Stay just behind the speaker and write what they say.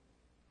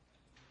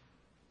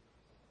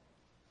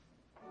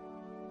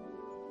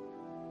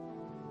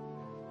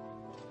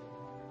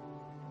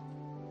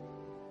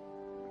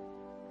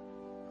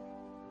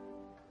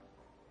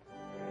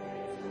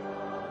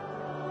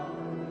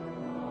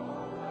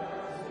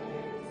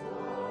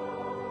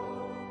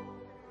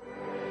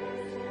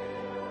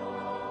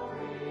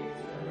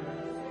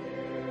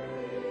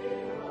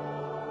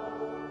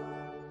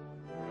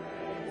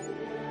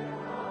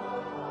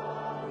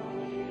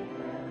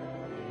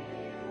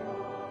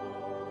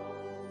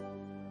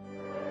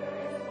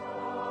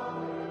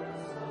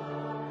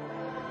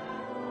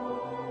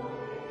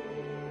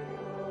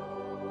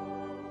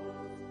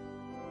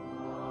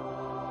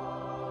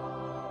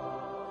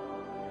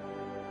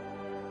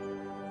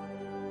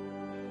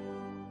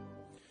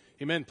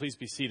Amen. Please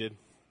be seated.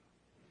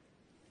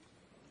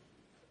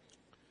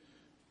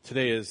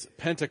 Today is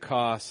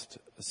Pentecost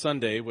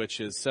Sunday, which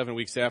is 7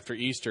 weeks after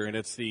Easter, and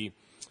it's the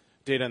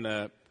date on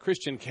the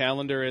Christian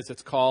calendar, as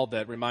it's called,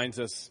 that reminds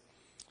us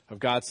of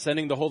God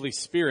sending the Holy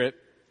Spirit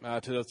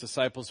to those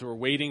disciples who were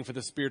waiting for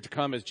the Spirit to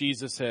come, as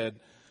Jesus had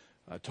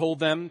told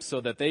them,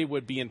 so that they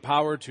would be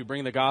empowered to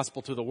bring the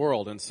gospel to the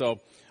world. And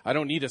so I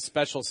don't need a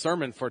special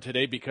sermon for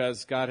today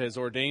because God has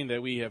ordained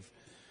that we have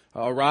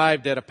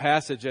arrived at a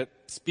passage that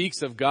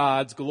speaks of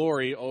God's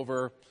glory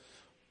over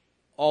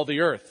all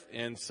the earth.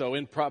 And so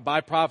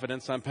by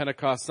providence on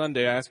Pentecost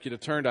Sunday, I ask you to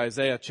turn to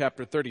Isaiah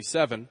chapter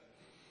 37.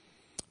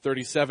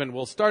 37,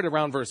 we'll start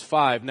around verse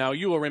 5. Now,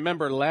 you will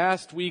remember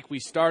last week we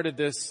started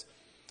this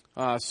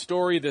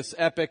story, this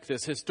epic,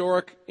 this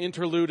historic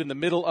interlude in the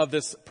middle of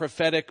this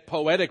prophetic,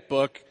 poetic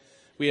book.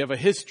 We have a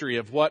history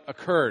of what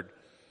occurred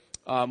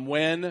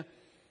when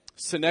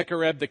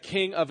Sennacherib, the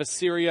king of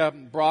Assyria,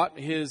 brought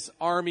his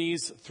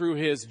armies through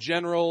his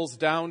generals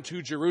down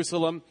to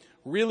Jerusalem.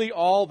 Really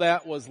all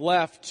that was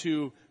left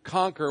to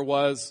conquer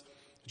was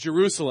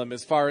Jerusalem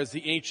as far as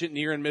the ancient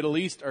Near and Middle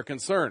East are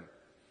concerned.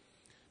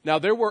 Now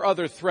there were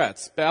other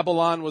threats.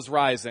 Babylon was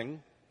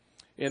rising,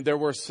 and there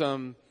were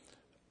some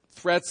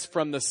threats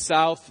from the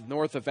south,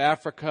 north of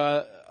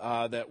Africa,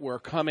 that were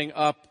coming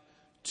up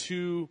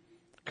to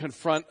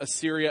confront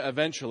Assyria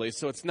eventually.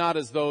 So it's not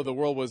as though the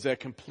world was at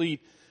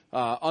complete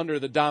under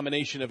the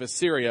domination of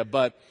Assyria,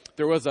 but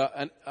there was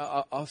a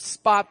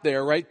spot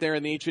there, right there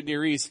in the ancient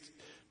Near East,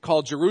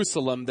 called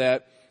Jerusalem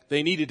that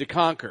they needed to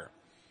conquer.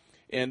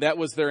 And that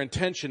was their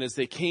intention as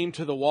they came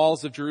to the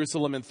walls of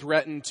Jerusalem and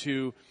threatened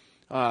to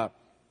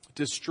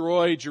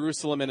destroy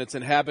Jerusalem and its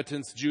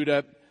inhabitants,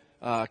 Judah,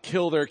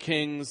 kill their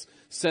kings,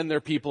 send their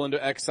people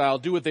into exile,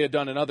 do what they had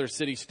done in other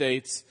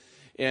city-states.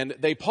 And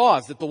they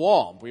paused at the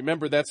wall.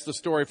 Remember, that's the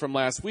story from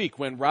last week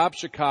when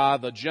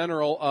Rabshakeh, the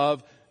general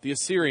of the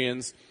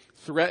Assyrians,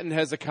 threatened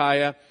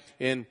Hezekiah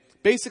and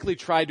basically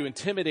tried to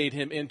intimidate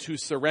him into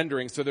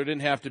surrendering so there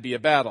didn't have to be a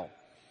battle.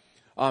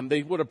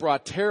 They would have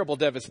brought terrible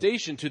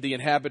devastation to the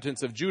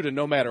inhabitants of Judah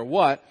no matter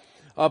what,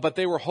 but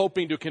they were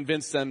hoping to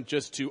convince them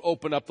just to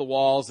open up the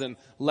walls and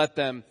let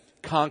them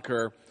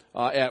conquer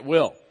at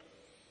will.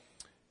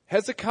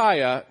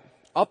 Hezekiah,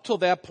 up till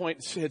that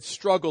point, had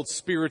struggled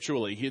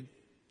spiritually. He had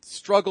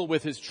struggled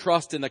with his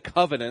trust in the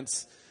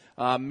covenants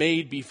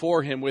made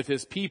before him with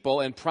his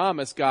people and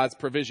promised God's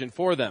provision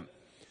for them.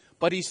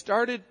 But he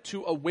started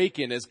to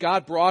awaken as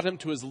God brought him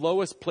to his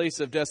lowest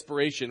place of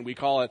desperation. We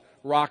call it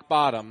rock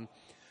bottom.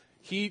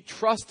 He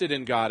trusted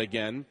in God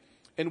again,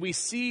 and we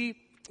see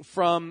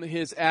from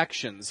his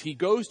actions, he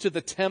goes to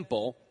the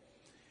temple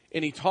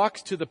and he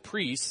talks to the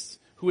priests,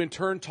 who in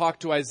turn talk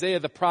to Isaiah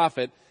the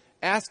prophet,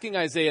 asking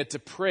Isaiah to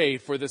pray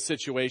for the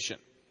situation,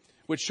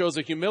 which shows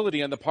a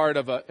humility on the part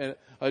of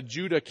a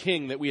Judah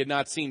king that we had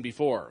not seen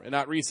before, and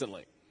not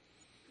recently.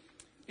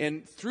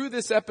 And through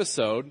this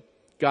episode,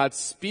 God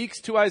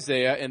speaks to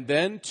Isaiah and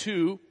then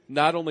to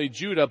not only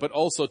Judah, but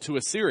also to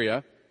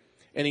Assyria,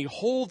 and he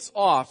holds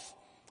off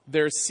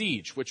their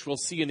siege, which we'll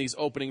see in these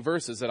opening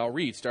verses that I'll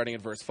read, starting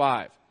in verse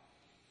 5.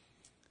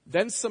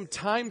 Then some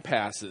time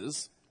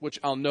passes, which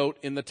I'll note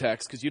in the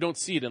text, because you don't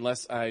see it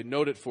unless I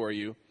note it for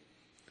you.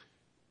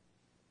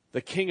 The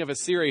king of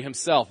Assyria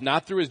himself,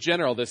 not through his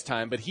general this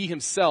time, but he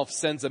himself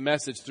sends a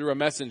message through a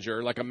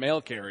messenger, like a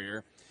mail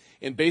carrier,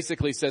 and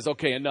basically says,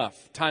 okay,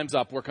 enough, time's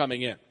up, we're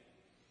coming in.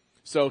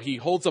 So he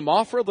holds them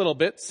off for a little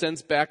bit,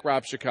 sends back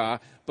Rabshakeh,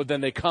 but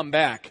then they come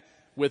back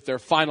with their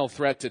final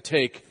threat to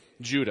take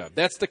Judah.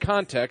 That's the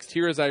context.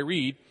 Here as I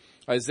read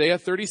Isaiah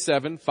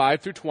 37,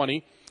 5 through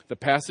 20. The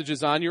passage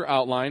is on your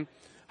outline.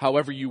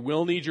 However, you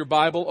will need your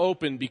Bible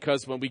open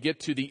because when we get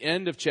to the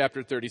end of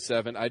chapter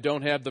 37, I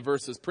don't have the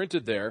verses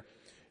printed there.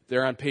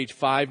 They're on page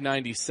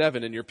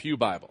 597 in your pew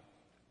Bible.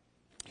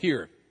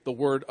 Hear the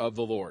word of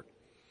the Lord.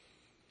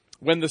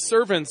 When the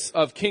servants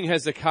of King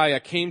Hezekiah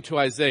came to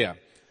Isaiah,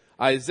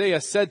 Isaiah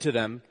said to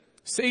them,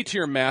 "Say to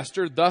your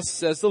master, thus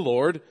says the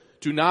Lord,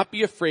 do not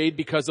be afraid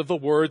because of the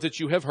words that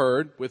you have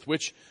heard, with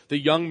which the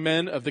young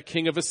men of the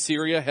king of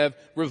Assyria have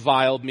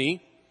reviled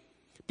me.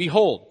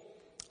 Behold,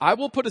 I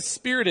will put a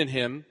spirit in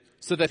him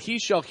so that he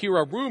shall hear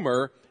a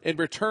rumor and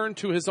return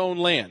to his own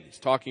land." He's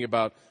talking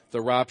about the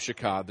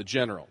Rabshakeh, the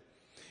general.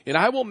 "And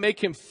I will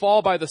make him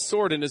fall by the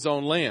sword in his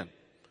own land."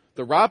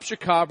 The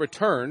Rabshakeh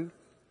returned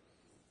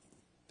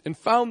and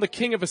found the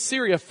king of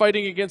Assyria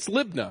fighting against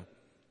Libnah,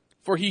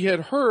 for he had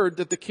heard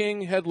that the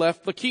king had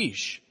left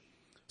Lachish.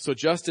 So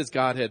just as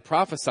God had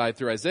prophesied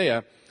through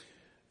Isaiah,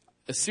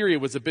 Assyria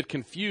was a bit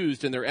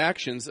confused in their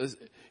actions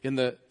in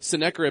the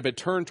Sennacherib had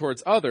turned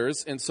towards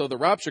others, and so the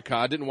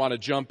Rabshakeh didn't want to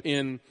jump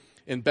in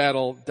and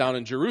battle down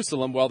in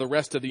Jerusalem while the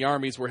rest of the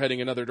armies were heading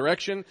another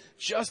direction.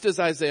 Just as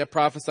Isaiah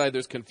prophesied,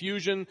 there's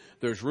confusion,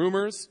 there's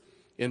rumors,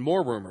 and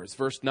more rumors.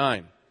 Verse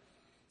 9,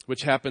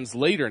 which happens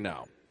later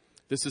now.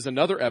 This is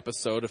another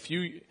episode a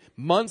few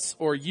months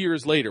or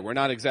years later. We're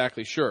not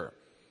exactly sure.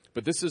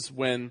 But this is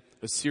when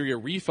Assyria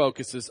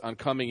refocuses on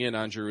coming in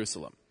on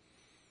Jerusalem.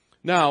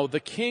 Now,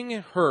 the king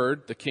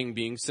heard, the king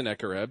being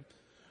Sennacherib,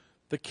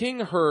 the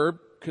king heard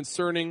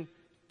concerning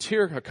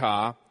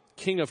Tirhakah,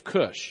 king of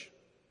Cush.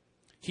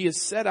 He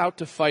has set out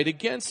to fight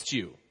against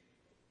you.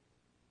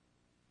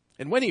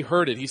 And when he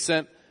heard it, he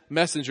sent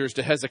messengers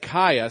to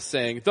Hezekiah,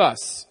 saying,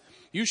 Thus,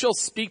 you shall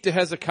speak to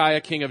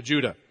Hezekiah, king of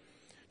Judah.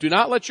 Do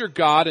not let your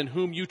God in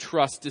whom you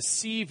trust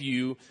deceive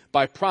you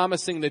by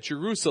promising that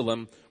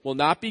Jerusalem will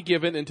not be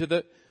given into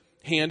the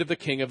hand of the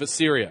king of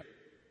Assyria.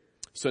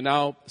 So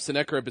now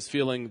Sennacherib is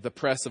feeling the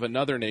press of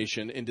another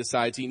nation and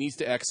decides he needs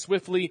to act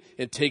swiftly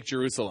and take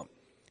Jerusalem,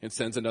 and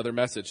sends another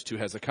message to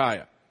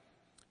Hezekiah.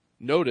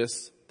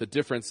 Notice the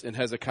difference in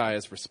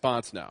Hezekiah's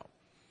response now.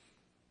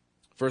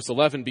 Verse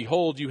 11,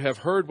 Behold, you have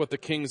heard what the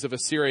kings of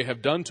Assyria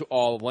have done to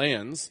all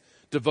lands,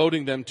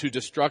 devoting them to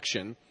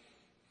destruction.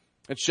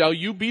 And shall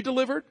you be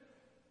delivered?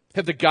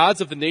 Have the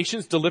gods of the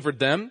nations delivered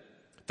them?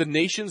 The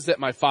nations that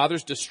my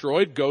fathers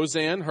destroyed,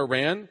 Gozan,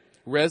 Haran,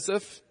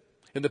 Rezeph,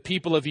 and the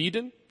people of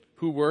Eden,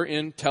 who were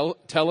in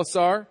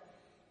Telassar?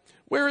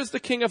 Where is the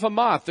king of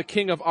Hamath, the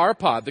king of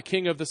Arpad, the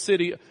king of the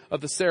city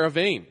of the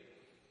Saravaim,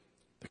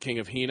 the king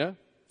of Hena,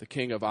 the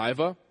king of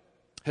Iva?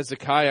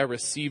 Hezekiah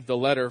received the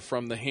letter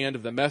from the hand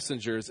of the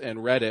messengers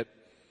and read it.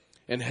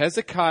 And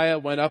Hezekiah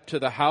went up to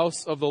the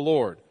house of the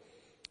Lord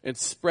and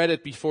spread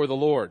it before the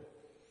Lord.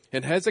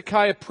 And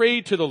Hezekiah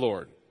prayed to the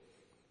Lord,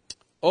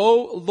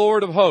 O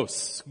Lord of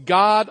hosts,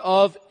 God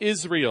of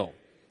Israel,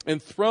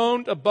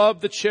 enthroned above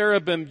the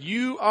cherubim,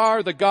 you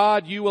are the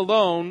God, you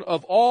alone,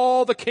 of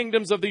all the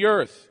kingdoms of the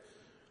earth.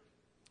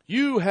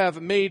 You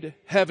have made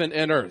heaven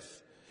and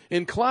earth.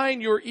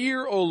 Incline your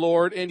ear, O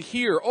Lord, and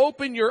hear.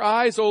 Open your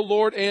eyes, O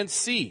Lord, and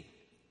see.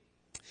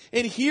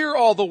 And hear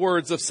all the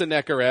words of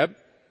Sennacherib,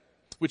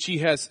 which he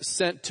has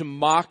sent to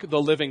mock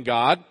the living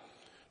God.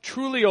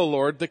 Truly, O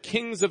Lord, the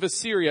kings of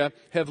Assyria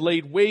have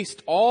laid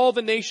waste all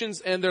the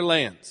nations and their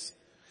lands,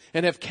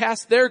 and have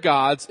cast their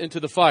gods into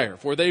the fire,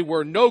 for they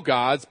were no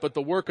gods, but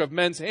the work of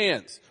men's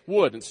hands,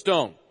 wood and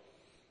stone.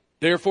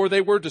 Therefore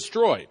they were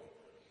destroyed.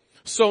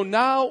 So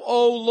now,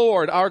 O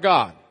Lord, our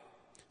God,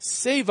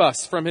 save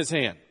us from his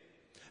hand,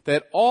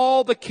 that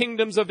all the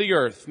kingdoms of the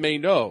earth may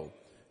know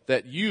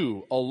that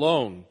you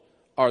alone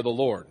are the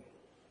Lord.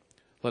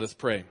 Let us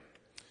pray.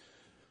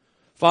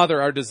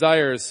 Father, our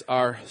desires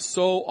are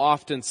so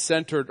often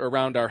centered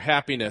around our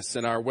happiness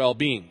and our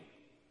well-being.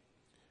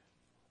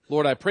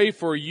 Lord, I pray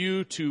for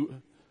you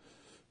to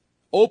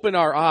open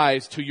our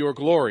eyes to your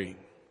glory.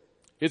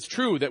 It's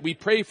true that we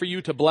pray for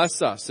you to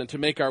bless us and to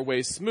make our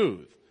ways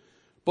smooth.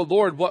 But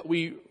Lord, what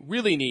we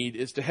really need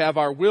is to have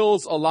our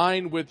wills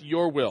align with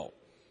your will,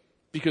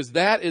 because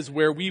that is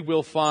where we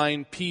will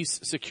find peace,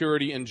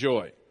 security, and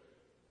joy,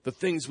 the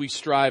things we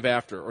strive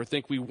after or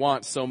think we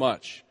want so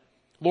much.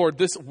 Lord,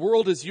 this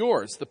world is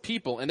yours, the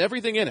people and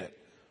everything in it.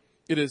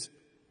 It is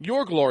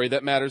your glory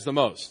that matters the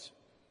most.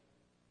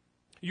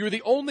 You are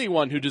the only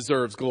one who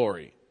deserves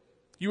glory.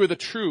 You are the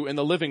true and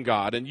the living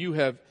God, and you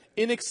have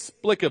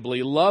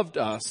inexplicably loved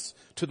us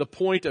to the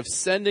point of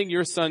sending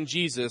your son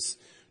Jesus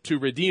to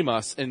redeem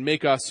us and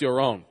make us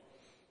your own.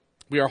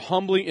 We are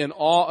humbly in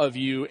awe of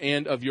you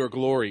and of your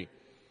glory.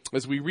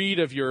 As we read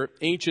of your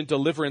ancient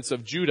deliverance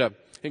of Judah,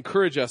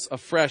 encourage us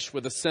afresh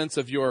with a sense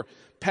of your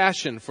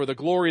passion for the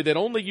glory that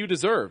only you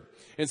deserve,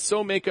 and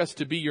so make us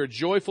to be your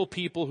joyful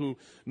people who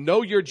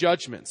know your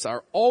judgments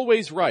are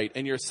always right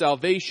and your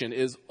salvation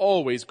is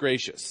always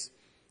gracious.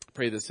 I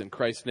pray this in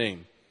Christ's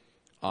name.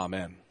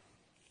 Amen.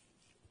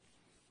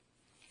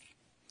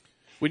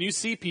 When you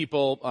see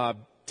people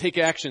take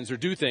actions or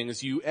do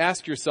things, you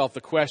ask yourself the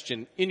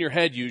question, in your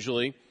head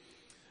usually,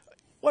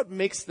 what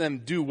makes them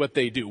do what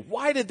they do?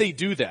 Why did they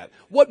do that?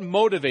 What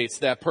motivates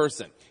that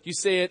person? You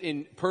say it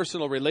in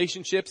personal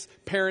relationships.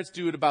 Parents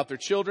do it about their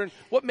children.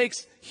 What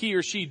makes he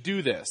or she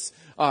do this?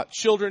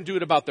 Children do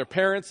it about their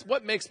parents.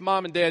 What makes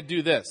mom and dad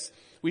do this?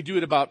 We do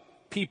it about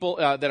people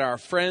that are our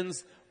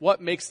friends.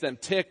 What makes them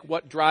tick?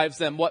 What drives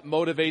them? What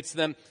motivates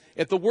them?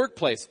 At the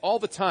workplace, all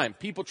the time,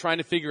 people trying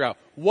to figure out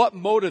what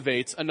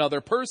motivates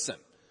another person.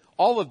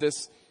 All of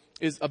this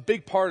is a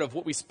big part of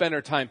what we spend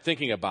our time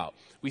thinking about.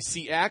 We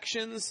see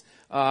actions,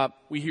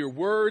 we hear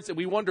words, and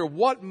we wonder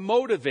what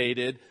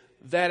motivated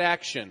that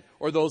action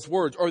or those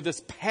words or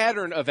this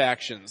pattern of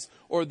actions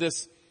or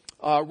this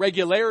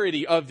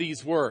regularity of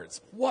these words.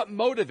 What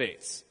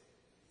motivates?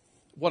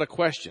 What a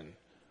question.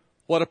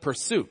 What a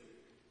pursuit.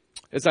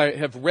 As I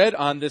have read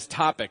on this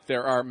topic,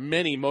 there are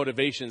many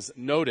motivations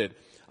noted.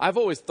 I've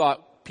always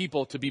thought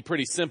people to be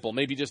pretty simple,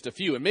 maybe just a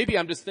few, and maybe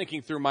I'm just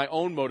thinking through my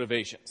own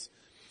motivations.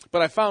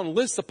 But I found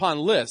lists upon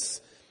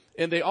lists,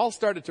 and they all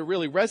started to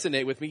really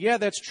resonate with me. Yeah,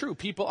 that's true.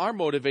 People are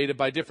motivated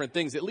by different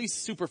things. At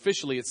least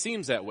superficially, it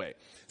seems that way.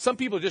 Some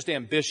people are just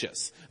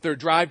ambitious. They're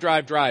drive,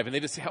 and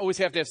they just always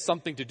have to have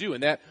something to do,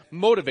 and that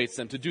motivates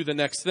them to do the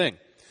next thing.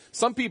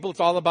 Some people, it's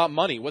all about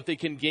money, what they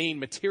can gain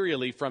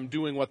materially from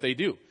doing what they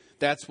do.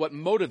 That's what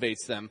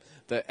motivates them.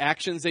 The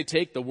actions they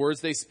take, the words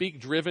they speak,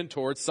 driven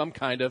towards some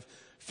kind of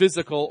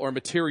physical or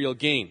material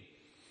gain.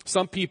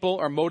 Some people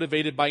are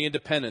motivated by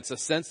independence, a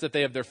sense that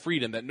they have their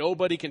freedom, that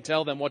nobody can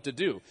tell them what to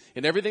do.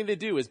 And everything they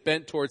do is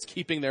bent towards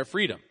keeping their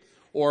freedom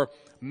or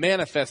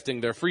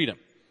manifesting their freedom.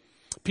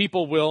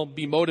 People will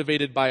be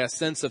motivated by a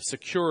sense of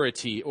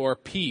security or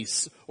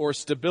peace or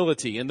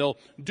stability, and they'll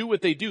do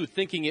what they do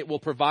thinking it will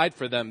provide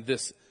for them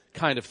this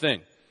kind of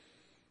thing.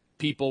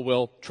 People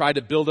will try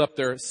to build up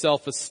their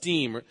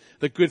self-esteem,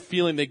 the good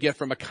feeling they get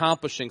from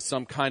accomplishing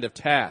some kind of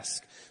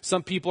task.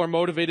 Some people are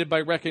motivated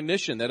by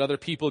recognition that other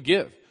people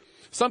give.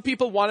 Some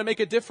people want to make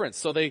a difference,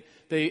 so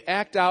they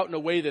act out in a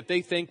way that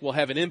they think will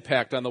have an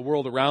impact on the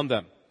world around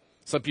them.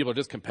 Some people are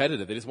just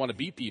competitive. They just want to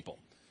beat people.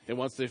 And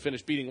once they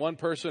finish beating one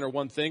person or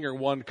one thing or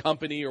one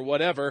company or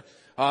whatever,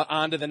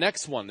 on to the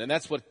next one. And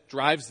that's what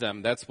drives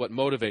them. That's what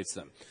motivates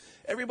them.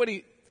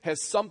 Everybody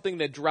has something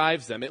that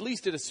drives them, at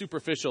least at a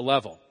superficial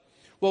level.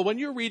 Well, when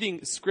you're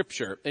reading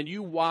Scripture and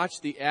you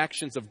watch the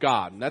actions of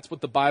God, and that's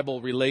what the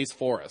Bible relays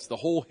for us, the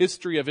whole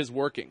history of His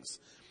workings,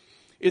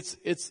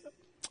 it's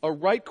a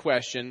right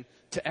question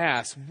to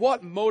ask,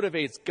 what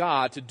motivates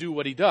God to do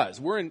what He does?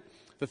 We're in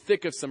the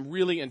thick of some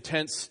really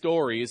intense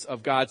stories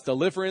of God's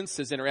deliverance,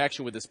 His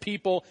interaction with His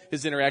people,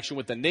 His interaction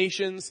with the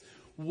nations.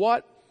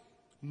 What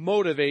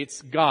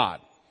motivates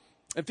God?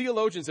 And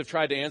theologians have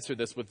tried to answer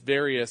this with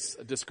various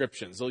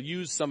descriptions. They'll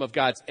use some of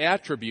God's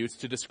attributes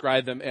to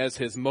describe them as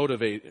His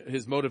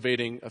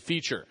motivating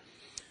feature.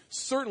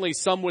 Certainly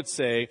some would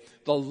say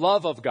the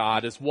love of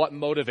God is what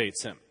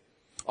motivates Him.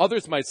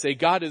 Others might say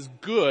God is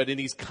good and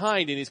He's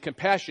kind and He's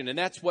compassionate, and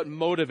that's what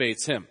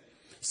motivates Him.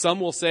 Some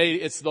will say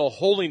it's the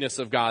holiness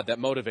of God that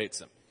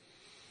motivates Him.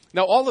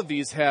 Now, all of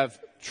these have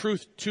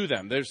truth to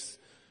them. There's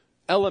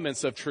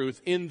elements of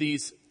truth in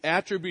these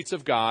attributes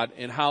of God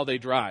and how they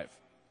drive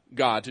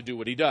God to do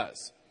what He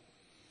does.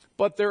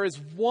 But there is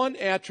one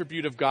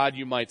attribute of God,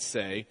 you might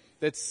say,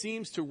 that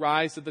seems to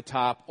rise to the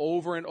top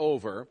over and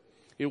over.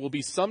 It will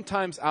be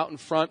sometimes out in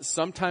front,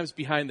 sometimes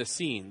behind the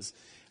scenes.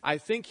 I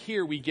think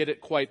here we get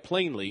it quite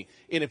plainly.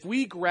 And if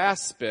we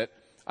grasp it,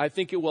 I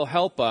think it will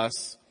help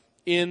us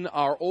in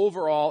our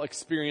overall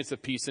experience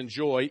of peace and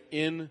joy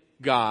in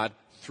God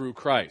through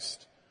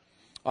Christ.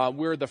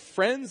 We're the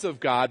friends of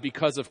God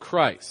because of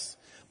Christ.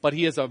 But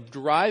He has a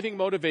driving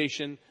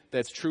motivation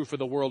that's true for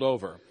the world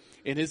over.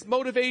 And His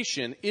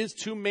motivation is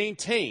to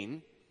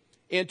maintain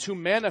and to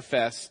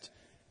manifest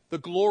the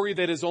glory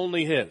that is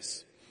only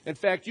His. In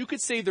fact, you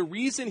could say the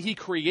reason He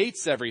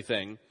creates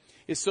everything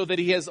is so that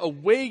He has a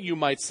way, you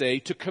might say,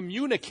 to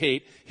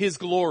communicate His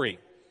glory.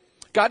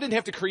 God didn't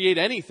have to create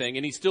anything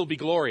and He'd still be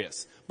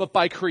glorious. But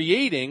by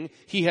creating,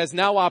 He has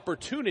now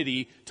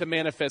opportunity to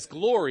manifest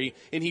glory,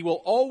 and He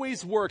will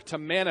always work to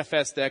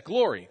manifest that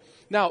glory.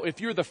 Now, if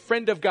you're the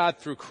friend of God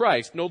through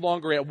Christ, no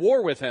longer at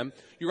war with Him,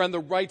 you're on the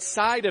right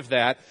side of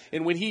that,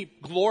 and when He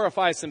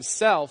glorifies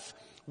Himself,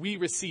 we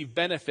receive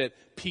benefit,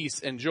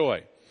 peace, and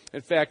joy.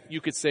 In fact, you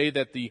could say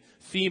that the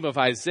theme of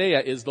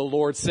Isaiah is the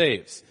Lord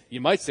saves. You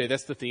might say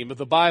that's the theme of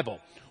the Bible.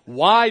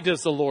 Why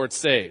does the Lord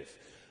save?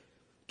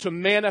 To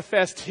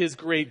manifest His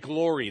great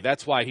glory.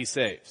 That's why He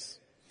saves.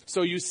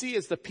 So you see,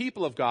 as the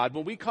people of God,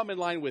 when we come in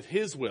line with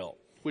His will,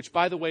 which,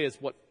 by the way, is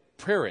what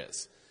prayer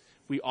is,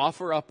 we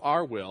offer up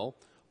our will,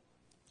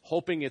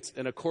 hoping it's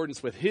in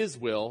accordance with His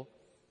will,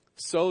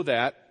 so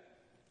that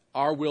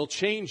our will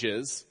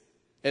changes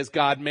as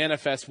God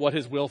manifests what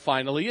His will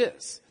finally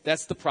is.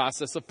 That's the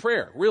process of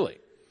prayer, really.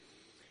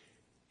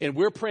 And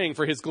we're praying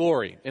for His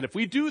glory. And if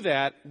we do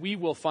that, we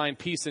will find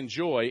peace and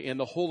joy in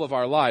the whole of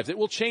our lives. It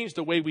will change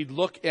the way we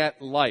look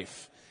at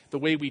life, the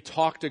way we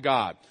talk to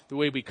God, the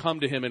way we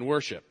come to Him in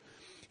worship.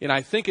 And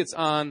I think it's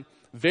on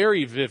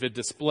very vivid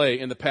display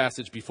in the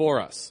passage before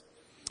us.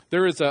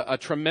 There is a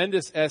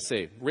tremendous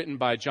essay written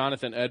by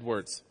Jonathan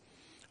Edwards,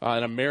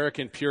 an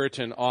American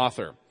Puritan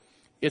author.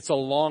 It's a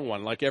long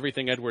one, like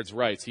everything Edwards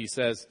writes. He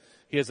says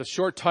he has a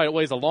short title.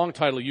 Well, he has a long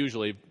title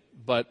usually,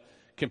 but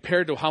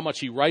compared to how much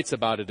he writes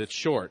about it, it's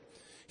short.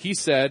 He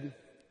said,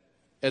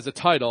 as a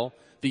title,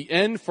 "The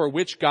End for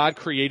Which God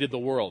Created the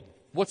World."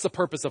 What's the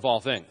purpose of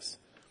all things?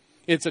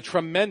 It's a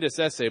tremendous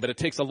essay, but it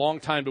takes a long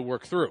time to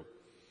work through.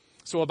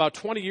 So about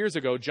 20 years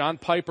ago, John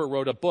Piper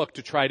wrote a book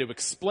to try to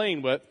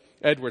explain what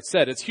Edwards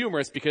said. It's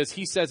humorous because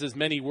he says as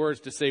many words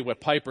to say what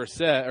Piper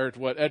said, or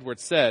what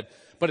Edwards said,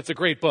 but it's a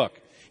great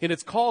book. And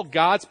it's called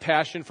God's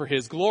Passion for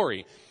His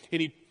Glory. And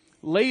he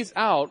lays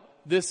out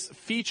this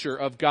feature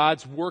of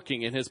God's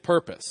working in His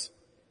purpose.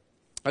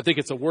 I think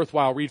it's a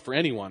worthwhile read for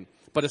anyone.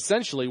 But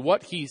essentially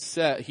what he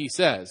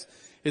says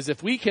is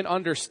if we can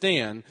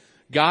understand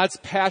God's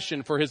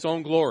passion for His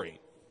own glory,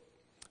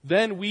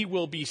 then we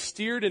will be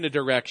steered in a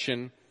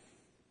direction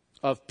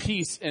of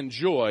peace and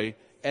joy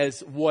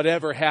as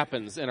whatever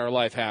happens in our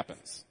life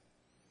happens.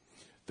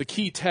 The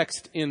key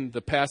text in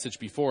the passage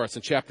before us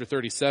in chapter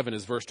 37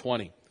 is verse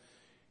 20.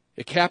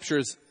 It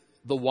captures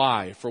the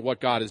why for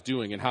what God is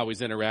doing and how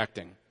He's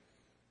interacting.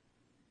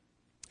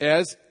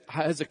 As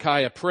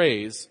Hezekiah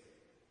prays,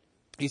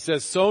 he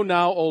says, "So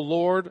now, O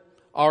Lord,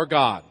 our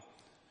God,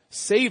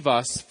 save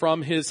us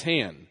from his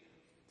hand."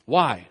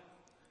 Why?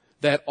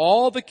 "That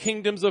all the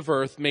kingdoms of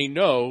earth may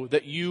know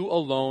that you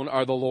alone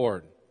are the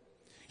Lord."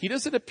 He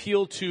doesn't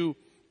appeal to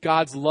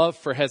God's love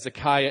for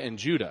Hezekiah and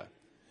Judah.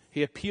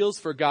 He appeals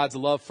for God's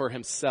love for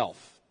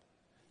Himself.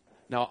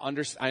 Now,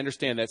 I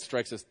understand that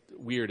strikes us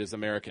weird as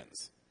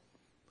Americans.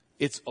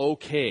 it's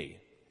okay.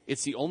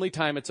 It's the only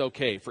time it's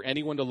okay for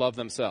anyone to love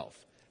themselves.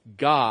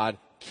 God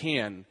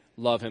can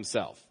love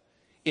himself.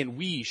 And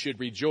we should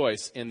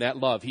rejoice in that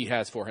love he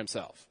has for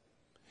himself.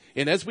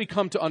 And as we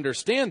come to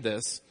understand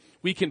this,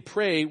 we can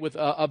pray with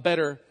a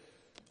better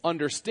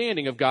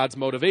understanding of God's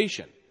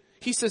motivation.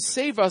 He says,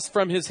 save us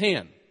from his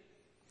hand.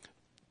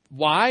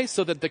 Why?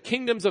 So that the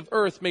kingdoms of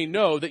earth may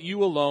know that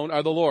you alone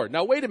are the Lord.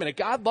 Now wait a minute,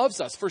 God loves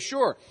us for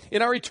sure.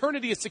 And our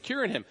eternity is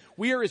secure in him.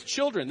 We are his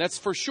children, that's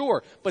for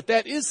sure. But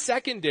that is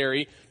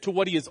secondary to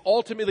what he is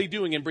ultimately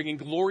doing in bringing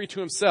glory to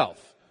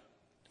himself.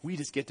 We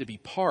just get to be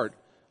part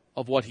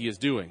of what he is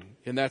doing.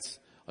 And that's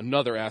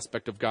another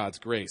aspect of God's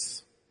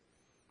grace.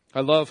 I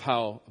love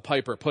how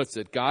Piper puts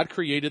it. God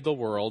created the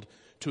world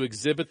to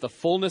exhibit the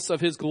fullness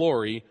of his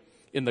glory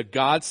in the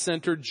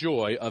God-centered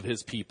joy of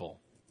his people.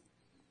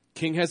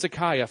 King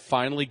Hezekiah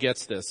finally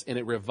gets this, and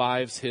it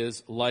revives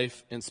his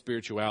life and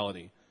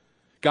spirituality.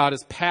 God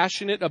is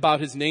passionate about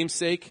his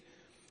namesake,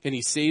 and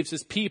he saves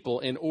his people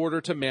in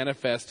order to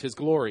manifest his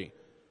glory.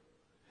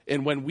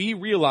 And when we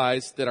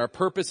realize that our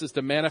purpose is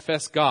to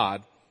manifest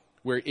God,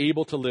 we're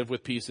able to live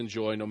with peace and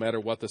joy no matter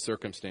what the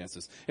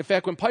circumstances. In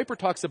fact, when Piper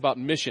talks about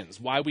missions,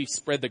 why we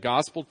spread the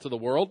gospel to the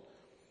world,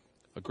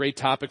 a great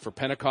topic for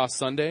Pentecost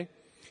Sunday,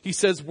 he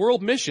says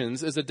world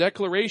missions is a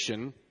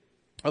declaration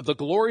of the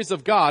glories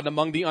of God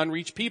among the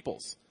unreached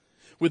peoples,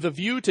 with a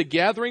view to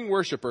gathering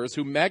worshipers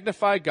who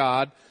magnify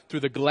God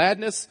through the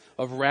gladness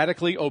of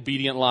radically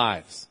obedient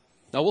lives.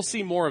 Now we'll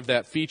see more of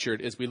that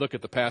featured as we look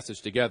at the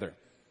passage together.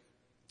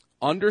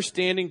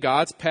 Understanding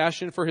God's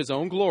passion for his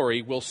own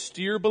glory will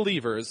steer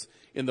believers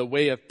in the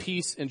way of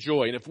peace and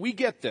joy. And if we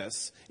get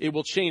this, it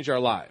will change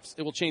our lives.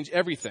 It will change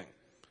everything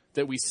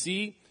that we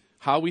see,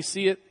 how we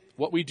see it,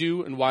 what we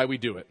do, and why we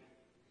do it.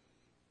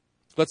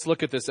 Let's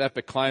look at this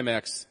epic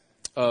climax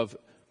of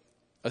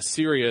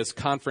Assyria's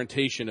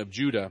confrontation of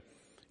Judah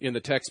in the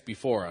text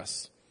before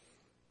us.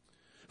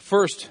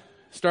 First,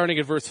 starting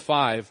at verse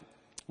 5,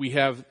 we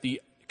have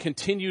the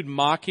continued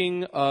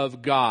mocking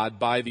of God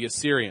by the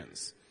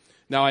Assyrians.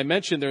 Now, I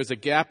mentioned there's a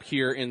gap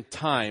here in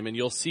time, and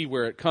you'll see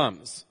where it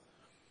comes.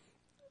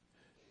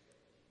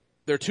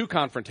 There are two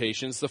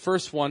confrontations. The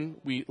first one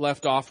we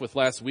left off with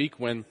last week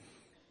when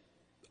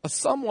a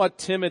somewhat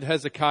timid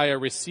Hezekiah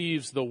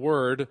receives the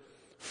word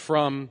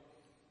from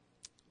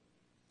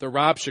the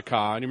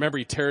Rabshakeh. And you remember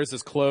he tears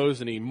his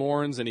clothes and he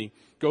mourns and he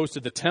goes to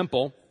the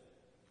temple.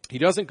 He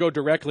doesn't go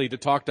directly to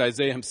talk to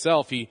Isaiah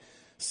himself. He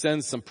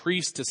sends some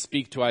priests to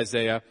speak to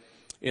Isaiah.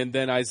 And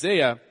then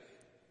Isaiah,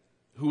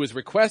 who is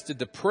requested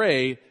to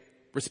pray,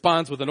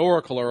 responds with an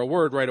oracle or a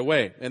word right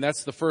away. And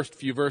that's the first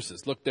few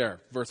verses. Look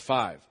there, verse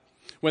 5.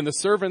 When the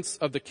servants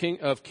of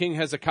King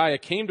Hezekiah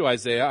came to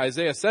Isaiah,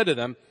 Isaiah said to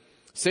them,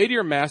 say to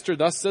your master,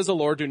 thus says the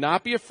Lord, do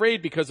not be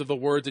afraid because of the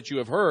words that you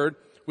have heard,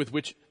 with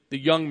which the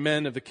young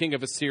men of the king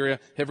of Assyria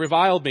have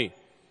reviled me.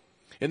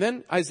 And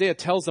then Isaiah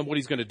tells them what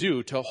he's going to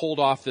do to hold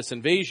off this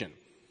invasion.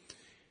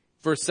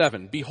 Verse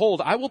 7,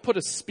 behold, I will put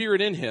a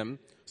spirit in him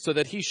so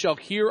that he shall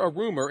hear a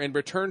rumor and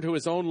return to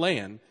his own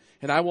land,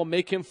 and I will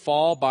make him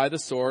fall by the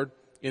sword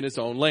in his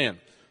own land.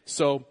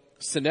 So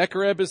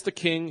Sennacherib is the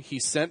king. He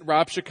sent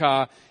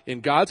Rabshakeh,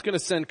 and God's going to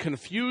send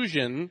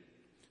confusion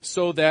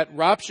so that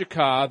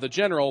Rabshakeh, the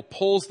general,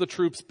 pulls the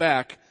troops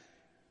back,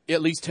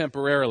 at least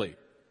temporarily.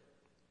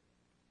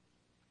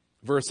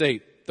 Verse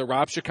 8, the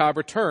Rabshakeh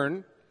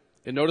returned,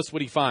 and notice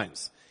what he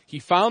finds. He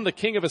found the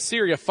king of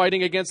Assyria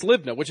fighting against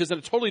Libnah, which is in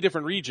a totally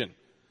different region.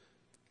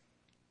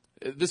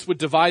 This would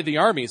divide the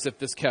armies if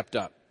this kept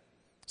up.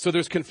 So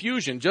there's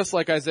confusion, just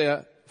like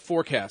Isaiah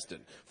forecasted.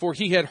 For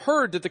he had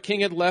heard that the king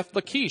had left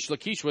Lachish.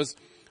 Lachish was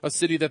a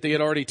city that they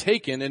had already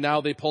taken, and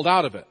now they pulled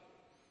out of it.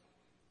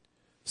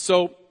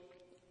 So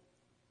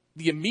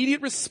the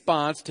immediate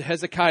response to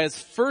Hezekiah's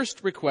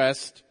first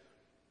request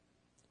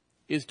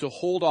is to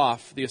hold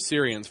off the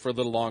Assyrians for a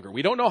little longer.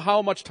 We don't know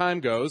how much time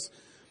goes,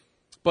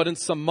 but in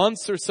some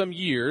months or some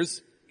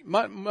years,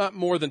 not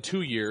more than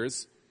 2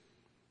 years,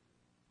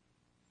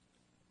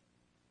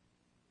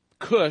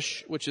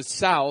 Cush, which is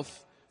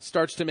south,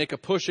 starts to make a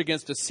push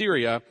against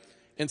Assyria,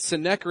 and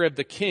Sennacherib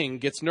the king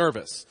gets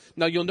nervous.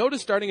 Now you'll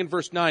notice starting in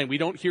verse 9, we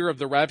don't hear of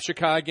the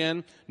Rabshakeh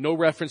again, no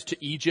reference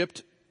to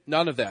Egypt,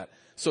 none of that.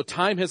 So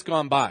time has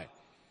gone by.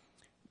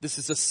 This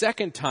is the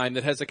second time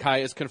that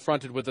Hezekiah is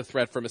confronted with a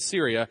threat from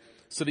Assyria,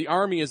 so the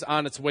army is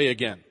on its way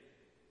again.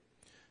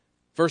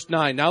 Verse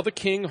 9, now the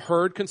king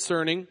heard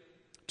concerning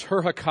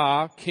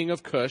Tirhakah, king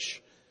of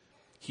Cush.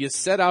 He is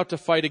set out to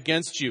fight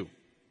against you.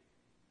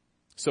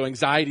 So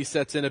anxiety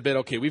sets in a bit.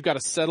 Okay, we've got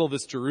to settle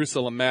this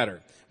Jerusalem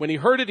matter. When he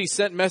heard it, he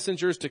sent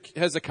messengers to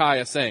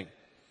Hezekiah saying,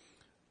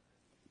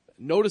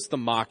 notice the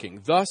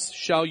mocking. Thus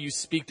shall you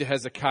speak to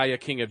Hezekiah,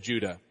 king of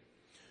Judah.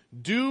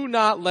 Do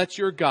not let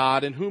your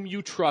God in whom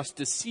you trust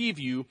deceive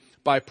you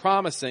by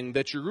promising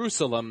that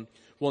Jerusalem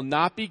will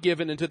not be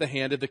given into the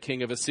hand of the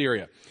king of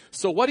Assyria.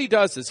 So what he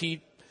does is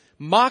he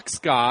mocks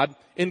God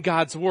in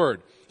God's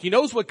word. He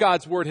knows what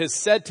God's word has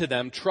said to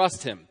them.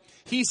 Trust him.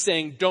 He's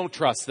saying, don't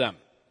trust them.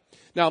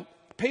 Now,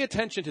 pay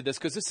attention to this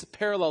because this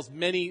parallels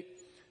many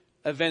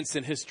events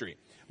in history.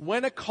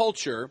 When a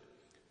culture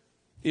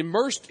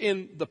immersed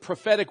in the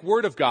prophetic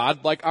word of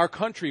God, like our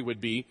country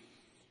would be,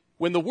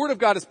 when the word of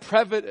God is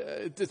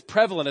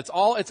prevalent,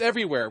 it's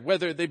everywhere.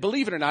 Whether they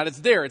believe it or not, it's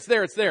there.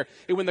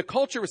 And when the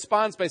culture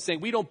responds by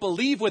saying, we don't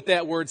believe what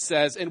that word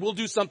says and we'll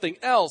do something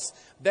else,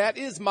 that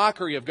is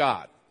mockery of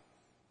God.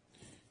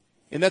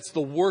 And that's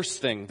the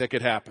worst thing that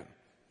could happen.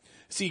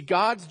 See,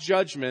 God's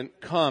judgment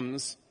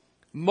comes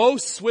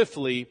most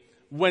swiftly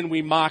when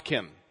we mock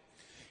him.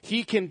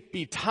 He can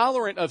be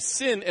tolerant of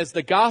sin as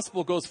the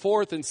gospel goes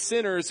forth and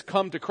sinners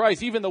come to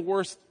Christ. Even the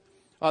most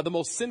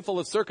sinful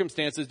of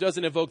circumstances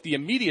doesn't evoke the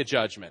immediate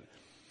judgment.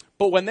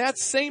 But when that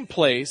same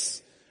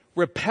place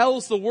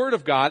repels the word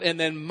of God and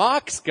then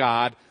mocks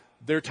God,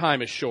 their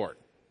time is short.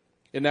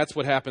 And that's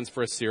what happens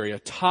for Assyria.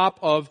 Top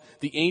of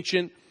the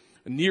ancient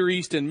Near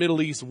East and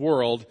Middle East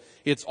world,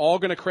 it's all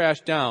going to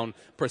crash down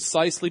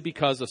precisely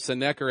because of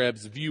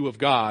Sennacherib's view of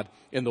God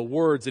and the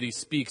words that he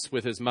speaks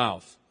with his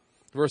mouth.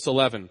 Verse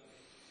 11.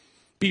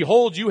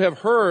 Behold, you have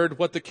heard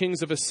what the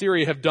kings of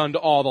Assyria have done to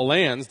all the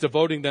lands,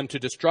 devoting them to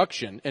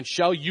destruction. And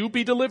shall you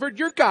be delivered?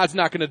 Your God's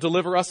not going to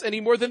deliver us any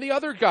more than the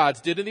other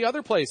gods did in the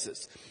other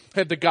places.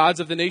 Have the gods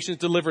of the nations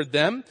delivered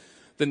them?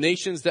 The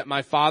nations that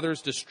my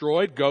fathers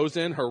destroyed,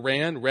 Gozan,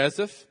 Haran,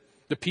 Rezeph,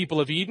 the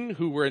people of Eden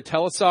who were in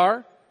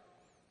Telassar?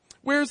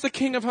 Where's the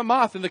king of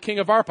Hamath and the king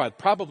of Arpad?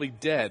 Probably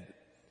dead,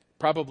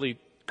 probably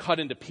cut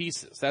into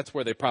pieces. That's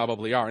where they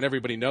probably are, and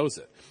everybody knows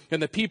it.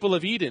 And the people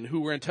of Eden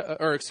who were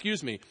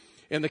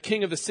and the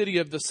king of the city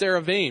of the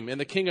Seravaim,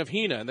 and the king of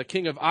Hena, and the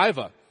king of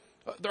Iva.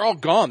 They're all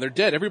gone. They're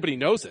dead. Everybody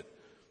knows it.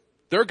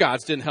 Their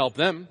gods didn't help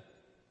them.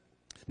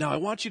 Now, I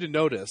want you to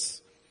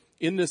notice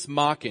in this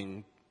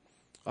mocking,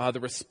 the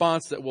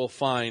response that we'll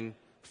find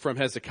from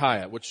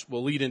Hezekiah, which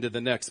will lead into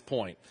the next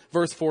point.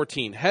 Verse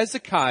 14,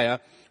 Hezekiah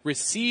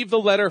received the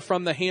letter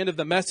from the hand of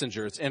the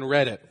messengers and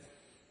read it.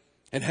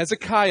 And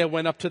Hezekiah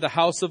went up to the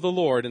house of the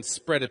Lord and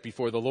spread it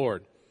before the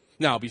Lord.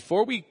 Now,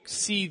 before we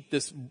see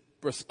this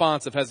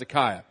response of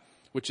Hezekiah,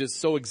 which is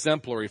so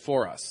exemplary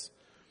for us,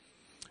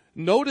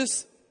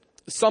 notice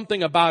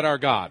something about our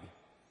God.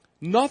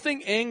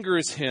 Nothing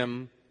angers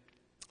him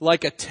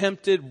like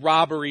attempted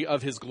robbery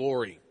of his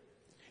glory.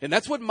 And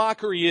that's what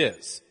mockery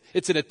is.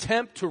 It's an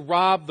attempt to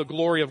rob the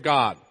glory of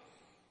God.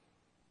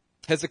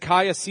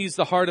 Hezekiah sees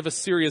the heart of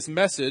Assyria's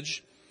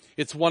message.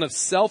 It's one of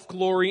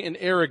self-glory and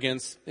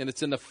arrogance, and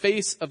it's in the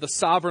face of the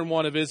sovereign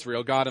one of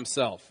Israel, God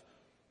himself.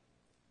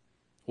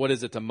 What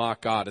is it to mock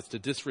God? It's to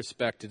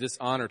disrespect, to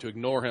dishonor, to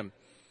ignore him.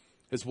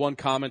 As one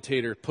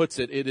commentator puts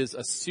it, it is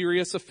a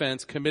serious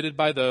offense committed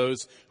by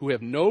those who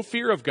have no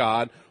fear of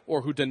God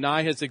or who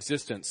deny his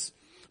existence.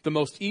 The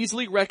most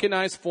easily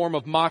recognized form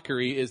of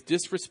mockery is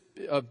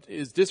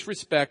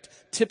disrespect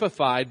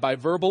typified by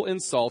verbal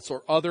insults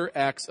or other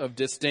acts of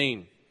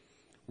disdain,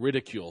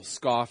 ridicule,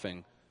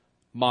 scoffing,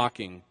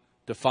 mocking,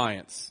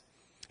 defiance.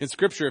 In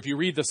Scripture, if you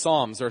read the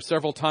Psalms, there are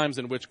several times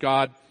in which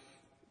God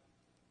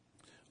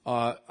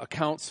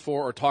accounts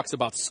for or talks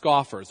about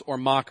scoffers or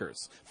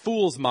mockers.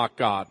 Fools mock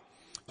God.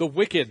 The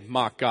wicked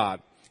mock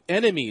God.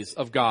 Enemies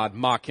of God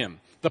mock him.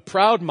 The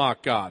proud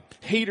mock God.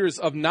 Haters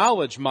of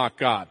knowledge mock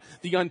God.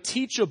 The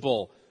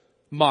unteachable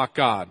mock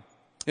God.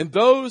 And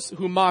those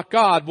who mock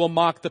God will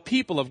mock the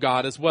people of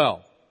God as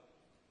well.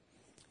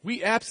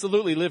 We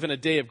absolutely live in a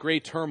day of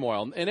great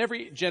turmoil, and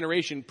every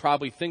generation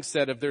probably thinks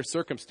that of their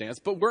circumstance,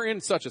 but we're in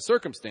such a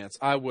circumstance,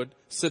 I would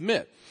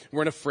submit.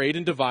 We're in a frayed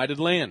and divided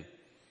land.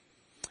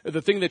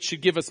 The thing that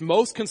should give us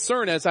most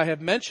concern, as I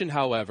have mentioned,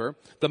 however,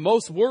 the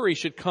most worry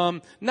should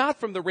come not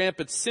from the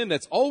rampant sin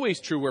that's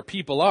always true where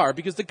people are,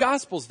 because the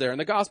gospel's there and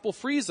the gospel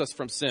frees us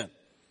from sin.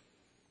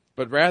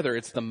 But rather,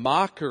 it's the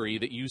mockery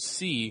that you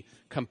see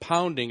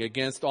compounding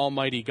against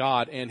Almighty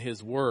God and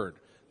his word.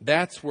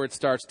 That's where it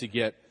starts to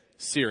get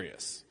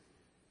serious.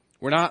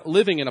 We're not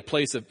living in a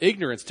place of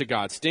ignorance to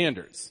God's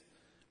standards.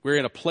 We're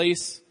in a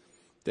place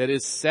that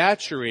is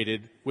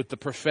saturated with the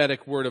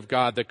prophetic word of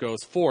God that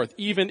goes forth,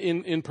 even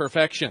in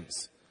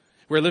imperfections.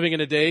 We're living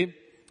in a day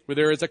where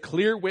there is a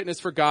clear witness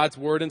for God's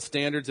word and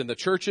standards in the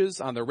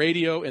churches, on the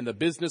radio, in the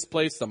business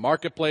place, the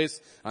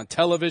marketplace, on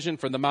television,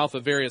 from the mouth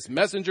of various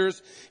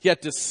messengers.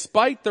 Yet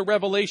despite the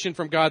revelation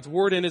from God's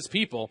word and his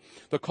people,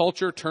 the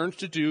culture turns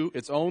to do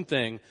its own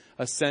thing,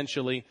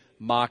 essentially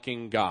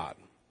mocking God.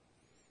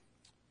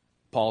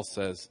 Paul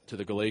says to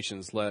the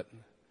Galatians,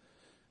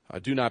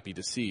 do not be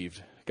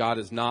deceived. God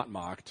is not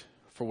mocked.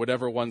 For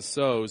whatever one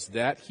sows,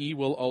 that he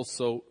will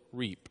also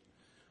reap.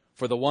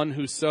 For the one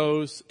who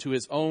sows to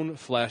his own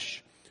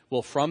flesh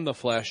will from the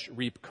flesh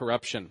reap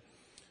corruption.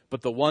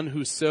 But the one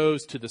who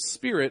sows to the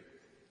Spirit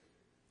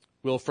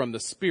will from the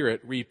Spirit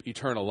reap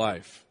eternal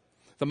life.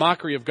 The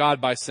mockery of God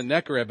by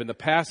Sennacherib in the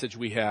passage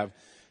we have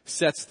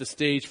sets the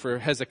stage for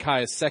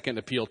Hezekiah's second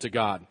appeal to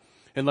God.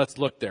 And let's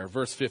look there,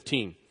 verse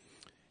 15.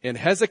 And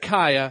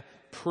Hezekiah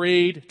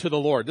prayed to the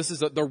Lord. This is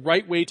the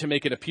right way to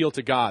make an appeal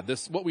to God.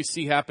 This is what we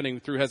see happening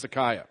through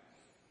Hezekiah.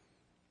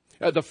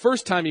 The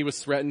first time he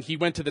was threatened, he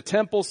went to the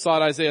temple,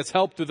 sought Isaiah's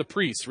help through the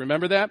priests.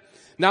 Remember that?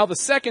 Now the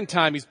second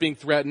time he's being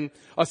threatened,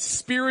 a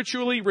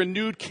spiritually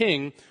renewed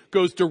king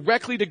goes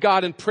directly to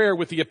God in prayer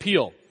with the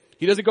appeal.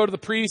 He doesn't go to the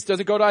priest,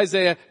 doesn't go to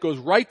Isaiah, goes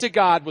right to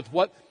God with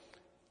what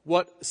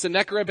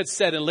Sennacherib had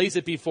said and lays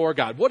it before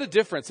God. What a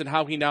difference in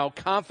how he now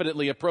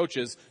confidently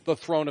approaches the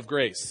throne of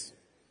grace.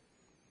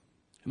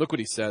 Look what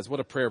he says. What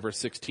a prayer, verse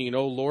 16.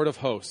 O Lord of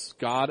hosts,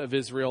 God of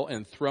Israel,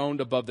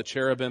 enthroned above the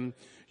cherubim,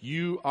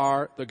 you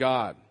are the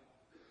God.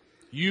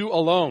 You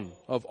alone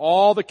of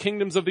all the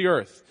kingdoms of the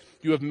earth.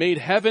 You have made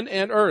heaven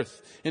and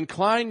earth.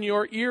 Incline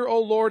your ear, O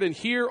Lord, and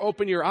hear.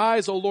 Open your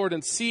eyes, O Lord,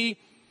 and see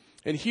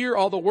and hear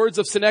all the words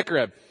of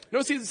Sennacherib.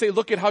 Notice he doesn't say,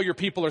 look at how your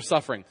people are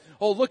suffering.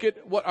 Oh, look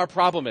at what our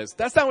problem is.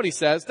 That's not what he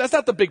says. That's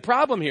not the big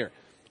problem here.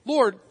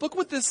 Lord, look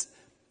what this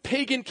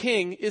pagan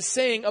king is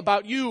saying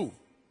about you,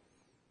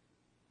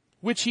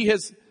 which he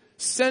has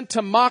sent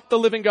to mock the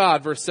living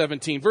God, verse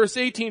 17. Verse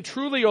 18,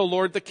 truly, O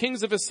Lord, the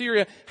kings of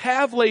Assyria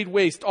have laid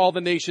waste all the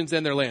nations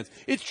and their lands.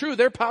 It's true,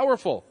 they're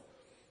powerful.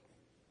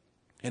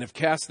 And have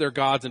cast their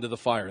gods into the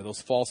fire,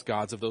 those false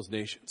gods of those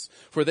nations.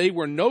 For they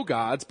were no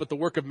gods, but the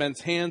work of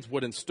men's hands,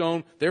 wood and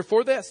stone.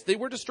 Therefore they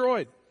were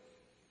destroyed.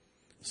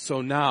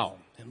 So now,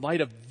 in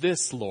light of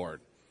this,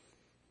 Lord,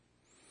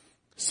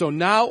 so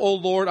now, O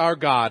Lord our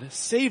God,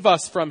 save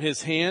us from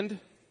his hand.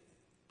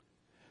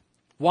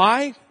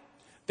 Why?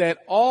 That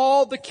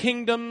all the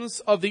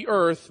kingdoms of the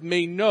earth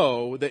may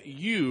know that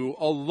you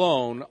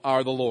alone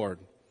are the Lord.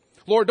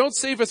 Lord, don't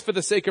save us for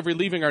the sake of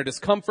relieving our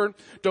discomfort.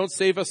 Don't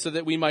save us so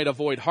that we might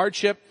avoid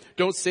hardship.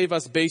 Don't save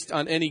us based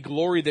on any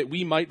glory that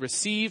we might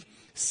receive.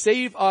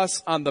 Save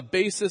us on the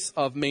basis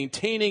of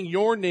maintaining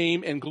your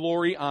name and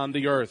glory on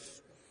the earth.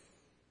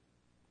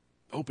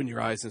 Open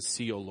your eyes and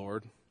see, O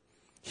Lord.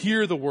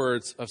 Hear the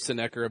words of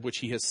Sennacherib, which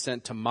he has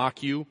sent to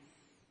mock you.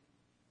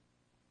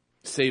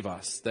 Save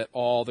us, that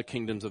all the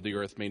kingdoms of the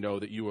earth may know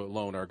that you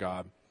alone are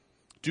God.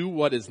 Do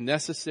what is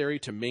necessary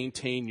to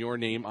maintain your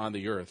name on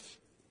the earth.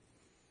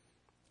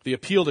 The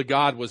appeal to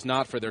God was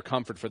not for their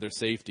comfort, for their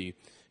safety.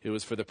 It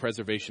was for the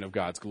preservation of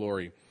God's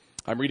glory.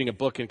 I'm reading a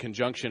book in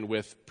conjunction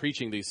with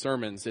preaching these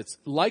sermons. It's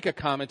like a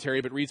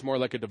commentary, but reads more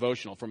like a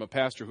devotional from a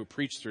pastor who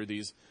preached through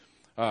these,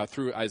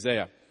 through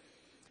Isaiah.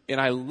 And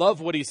I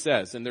love what he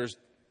says. And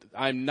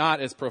I'm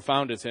not as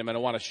profound as him, and I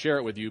want to share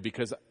it with you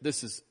because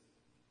this is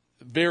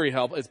very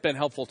helpful. It's been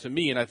helpful to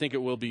me, and I think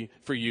it will be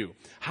for you.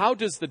 How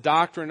does the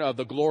doctrine of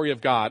the glory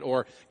of God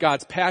or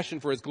God's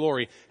passion for his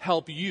glory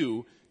help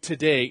you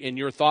today in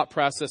your thought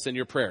process and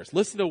your prayers?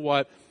 Listen to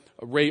what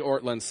Ray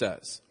Ortlund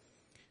says.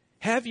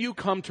 Have you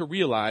come to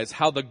realize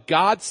how the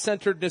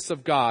God-centeredness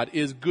of God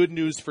is good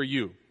news for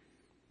you?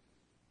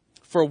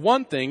 For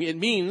one thing, it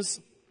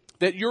means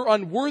that your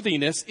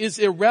unworthiness is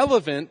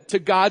irrelevant to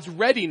God's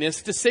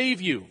readiness to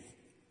save you.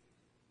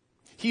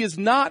 He is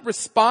not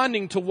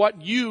responding to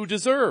what you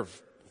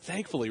deserve.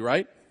 Thankfully,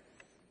 right?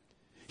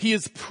 He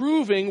is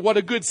proving what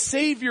a good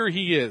Savior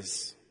he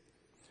is.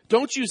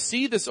 Don't you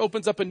see this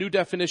opens up a new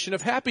definition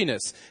of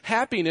happiness?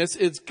 Happiness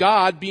is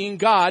God being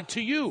God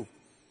to you.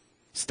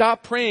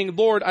 Stop praying,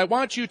 Lord, I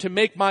want you to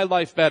make my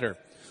life better.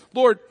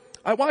 Lord,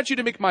 I want you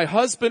to make my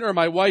husband or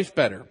my wife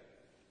better.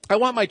 I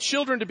want my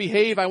children to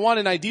behave. I want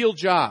an ideal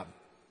job.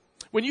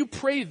 When you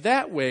pray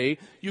that way,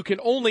 you can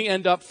only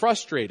end up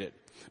frustrated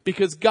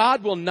because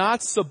God will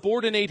not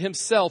subordinate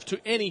himself to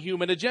any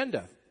human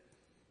agenda.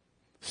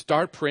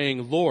 Start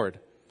praying, Lord,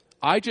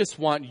 I just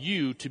want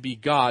you to be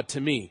God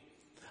to me.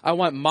 I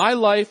want my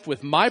life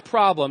with my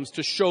problems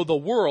to show the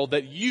world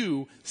that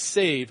you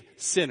save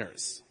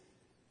sinners.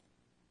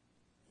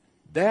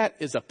 That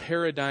is a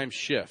paradigm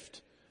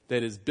shift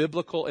that is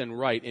biblical and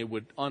right. It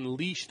would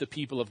unleash the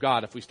people of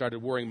God if we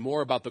started worrying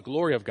more about the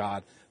glory of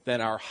God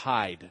than our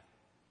hide.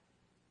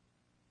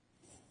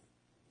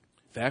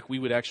 In fact, we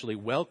would actually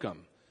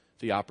welcome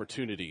the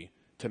opportunity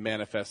to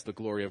manifest the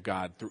glory of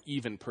God through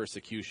even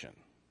persecution.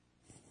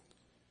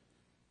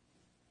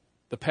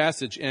 The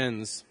passage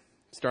ends,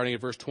 starting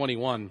at verse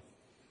 21,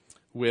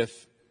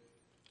 with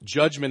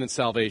judgment and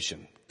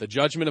salvation. The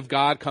judgment of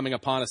God coming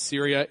upon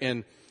Assyria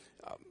and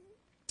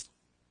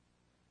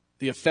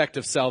the effect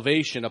of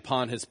salvation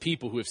upon his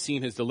people who have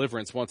seen his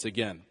deliverance once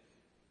again.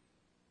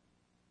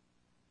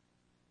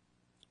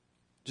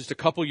 Just a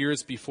couple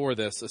years before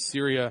this,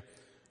 Assyria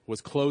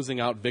was closing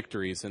out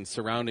victories in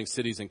surrounding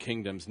cities and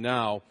kingdoms.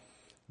 Now,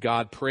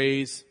 God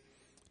prays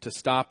to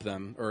stop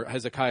them, or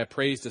Hezekiah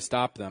prays to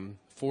stop them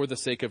for the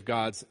sake of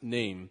God's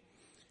name.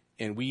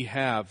 And we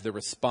have the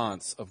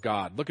response of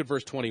God. Look at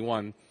verse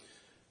 21.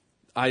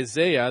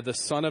 Isaiah, the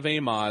son of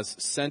Amoz,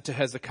 sent to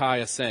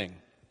Hezekiah saying,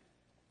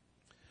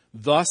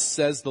 Thus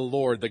says the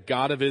Lord, the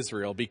God of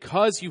Israel,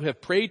 because you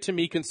have prayed to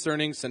me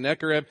concerning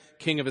Sennacherib,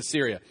 king of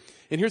Assyria.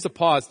 And here's a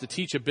pause to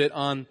teach a bit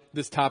on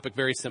this topic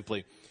very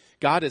simply.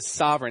 God is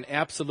sovereign,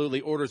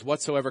 absolutely orders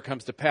whatsoever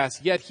comes to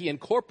pass, yet he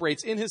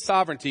incorporates in his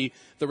sovereignty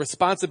the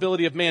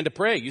responsibility of man to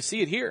pray. You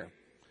see it here.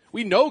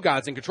 We know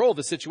God's in control of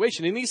the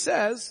situation, and he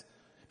says,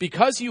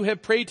 because you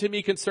have prayed to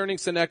me concerning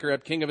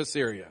Sennacherib, king of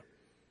Assyria.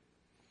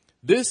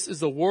 This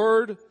is the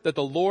word that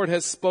the Lord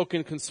has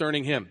spoken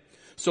concerning him.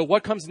 So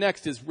what comes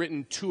next is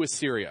written to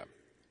Assyria.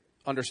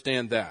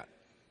 Understand that.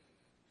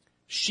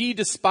 She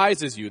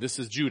despises you. This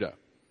is Judah.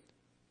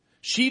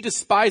 She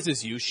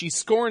despises you. She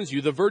scorns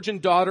you, the virgin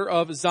daughter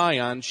of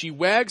Zion. She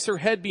wags her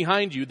head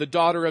behind you, the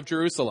daughter of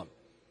Jerusalem.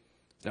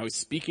 Now he's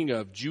speaking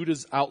of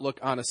Judah's outlook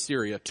on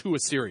Assyria, to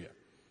Assyria.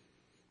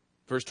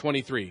 Verse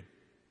 23.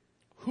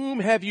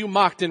 Whom have you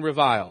mocked and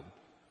reviled?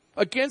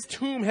 Against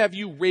whom have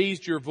you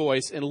raised your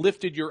voice and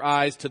lifted your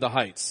eyes to the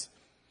heights?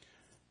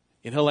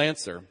 And he'll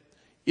answer,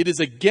 it is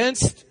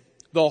against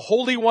the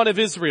Holy One of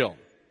Israel.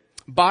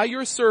 By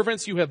your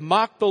servants you have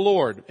mocked the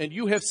Lord, and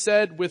you have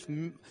said,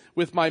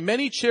 with my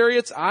many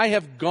chariots I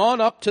have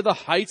gone up to the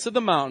heights of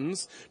the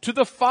mountains, to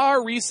the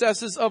far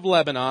recesses of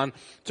Lebanon,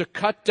 to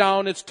cut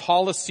down its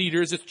tallest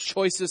cedars, its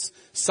choicest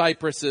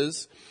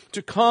cypresses,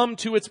 to come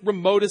to its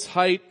remotest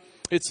height,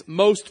 its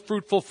most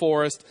fruitful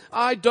forest.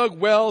 I dug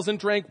wells and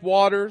drank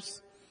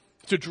waters,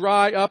 to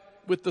dry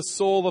up with the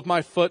sole of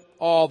my foot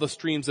all the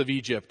streams of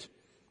Egypt.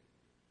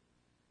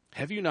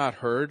 Have you not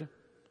heard?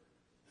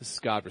 This is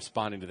God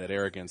responding to that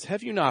arrogance.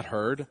 Have you not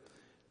heard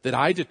that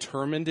I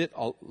determined it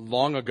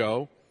long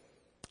ago?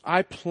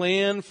 I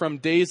planned from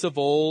days of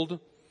old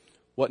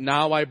what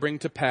now I bring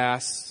to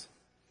pass,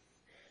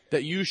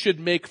 that you should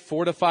make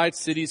fortified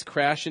cities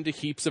crash into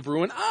heaps of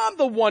ruin. I'm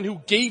the one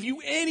who gave you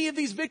any of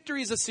these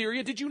victories,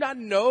 Assyria. Did you not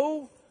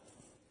know?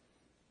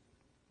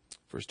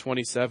 Verse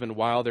 27,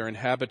 while their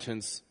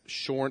inhabitants,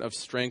 shorn of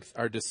strength,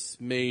 are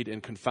dismayed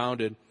and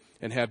confounded,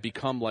 and have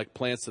become like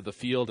plants of the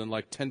field and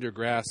like tender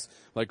grass,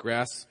 like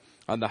grass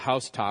on the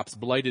housetops,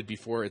 blighted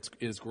before it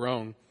is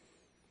grown.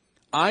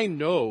 I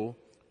know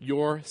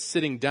you're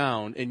sitting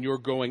down and you're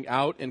going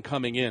out and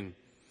coming in,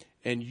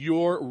 and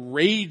you're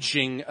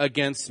raging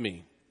against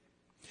me.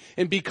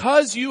 And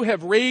because you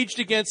have raged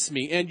against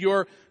me and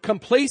your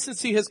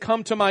complacency has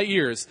come to my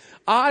ears,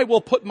 I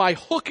will put my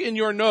hook in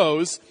your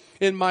nose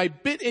and my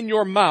bit in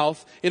your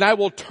mouth, and I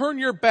will turn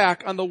your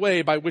back on the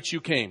way by which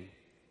you came.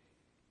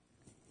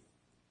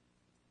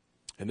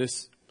 And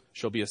this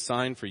shall be a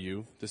sign for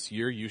you. This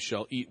year you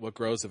shall eat what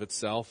grows of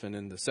itself, and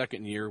in the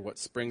second year what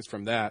springs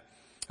from that.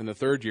 In the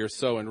third year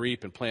sow and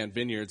reap and plant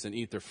vineyards and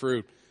eat their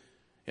fruit.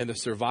 And the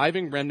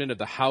surviving remnant of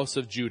the house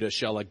of Judah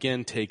shall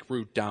again take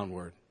root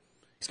downward.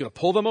 He's going to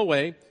pull them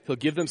away. He'll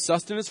give them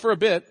sustenance for a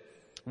bit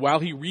while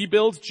he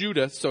rebuilds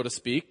Judah, so to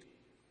speak.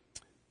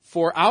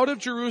 For out of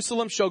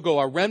Jerusalem shall go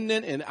a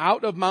remnant, and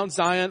out of Mount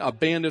Zion a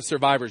band of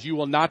survivors. You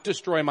will not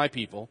destroy my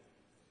people.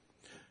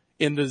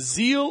 In the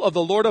zeal of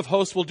the Lord of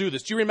hosts will do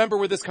this. Do you remember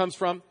where this comes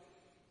from?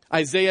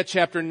 Isaiah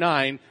chapter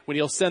 9, when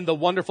he'll send the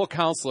wonderful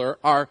counselor,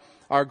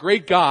 our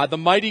great God, the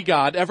mighty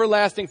God,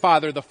 everlasting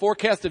Father, the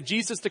forecast of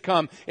Jesus to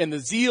come, and the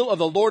zeal of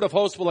the Lord of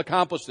hosts will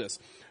accomplish this.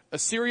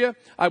 Assyria,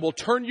 I will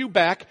turn you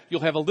back. You'll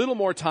have a little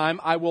more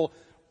time. I will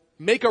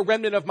make a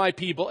remnant of my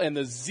people, and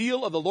the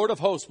zeal of the Lord of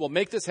hosts will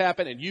make this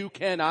happen, and you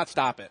cannot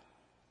stop it.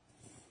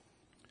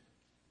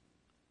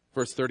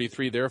 Verse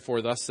 33,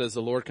 therefore, thus says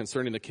the Lord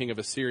concerning the king of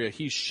Assyria,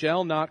 he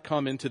shall not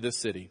come into this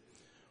city,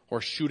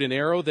 or shoot an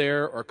arrow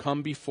there, or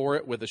come before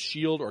it with a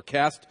shield, or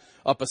cast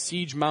up a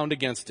siege mound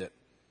against it.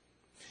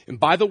 And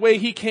by the way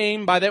he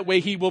came, by that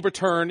way he will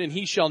return, and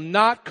he shall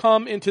not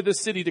come into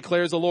this city,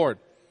 declares the Lord.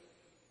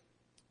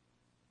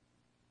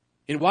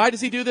 And why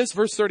does he do this?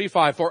 Verse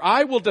 35, for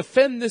I will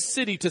defend this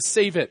city to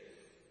save it.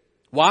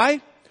 Why?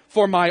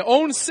 For my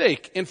own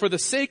sake, and for the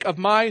sake of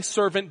my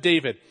servant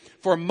David.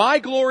 For my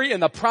glory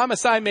and the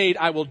promise I made,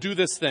 I will do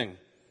this thing.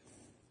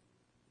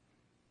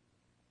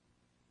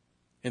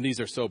 And these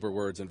are sober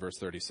words in verse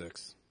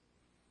 36.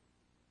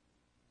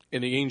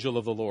 And the angel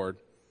of the Lord,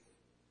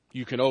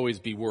 you can always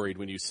be worried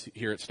when you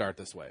hear it start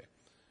this way.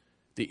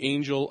 The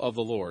angel of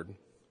the Lord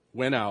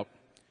went out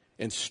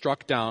and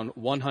struck down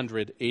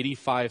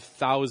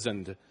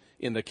 185,000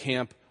 in the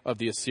camp of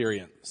the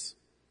Assyrians.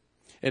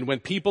 And when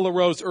people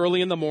arose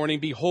early in the morning,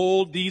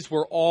 behold, these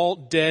were all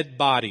dead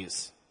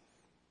bodies.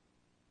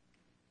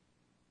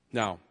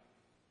 Now,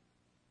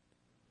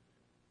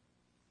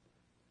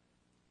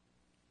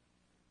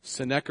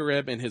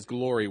 Sennacherib in his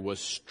glory was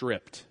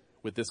stripped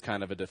with this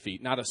kind of a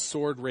defeat. Not a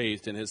sword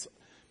raised, and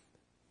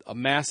a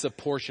massive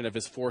portion of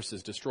his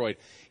forces destroyed.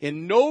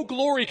 And no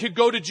glory could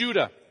go to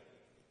Judah.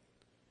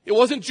 It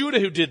wasn't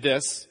Judah who did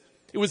this.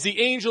 It was the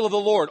angel of the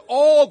Lord.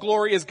 All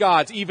glory is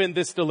God's, even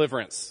this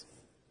deliverance.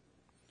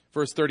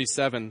 Verse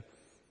 37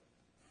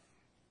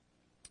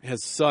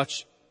 has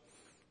such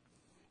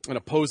an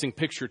opposing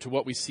picture to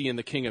what we see in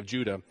the king of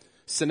Judah.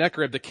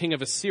 Sennacherib, the king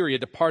of Assyria,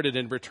 departed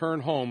and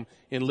returned home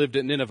and lived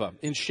at Nineveh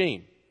in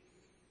shame.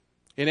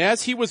 And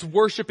as he was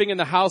worshiping in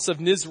the house of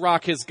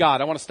Nisroch, his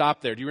god, I want to stop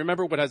there. Do you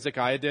remember what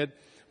Hezekiah did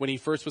when he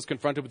first was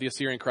confronted with the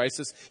Assyrian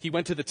crisis? He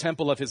went to the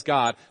temple of his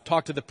god,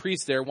 talked to the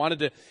priest there, wanted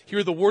to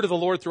hear the word of the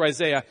Lord through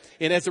Isaiah.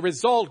 And as a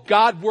result,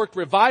 God worked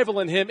revival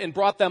in him and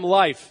brought them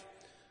life.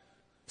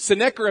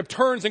 Sennacherib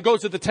turns and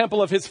goes to the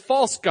temple of his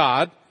false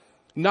god,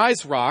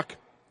 Nisroch.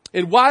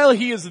 And while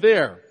he is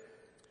there,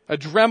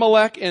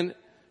 Adremelech and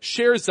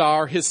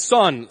Sherzar, his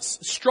sons,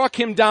 struck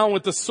him down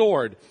with the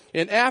sword.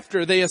 And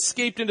after they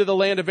escaped into the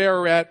land of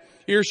Ararat,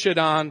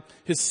 Irshadon,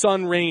 his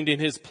son, reigned in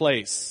his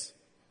place.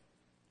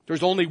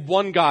 There's only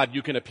one God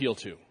you can appeal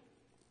to.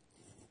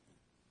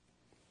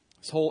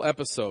 This whole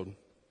episode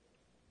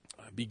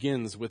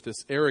begins with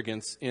this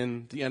arrogance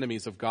in the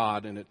enemies of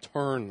God, and it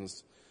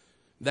turns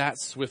that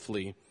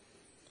swiftly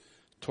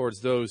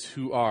towards those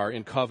who are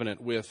in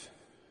covenant with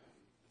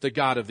the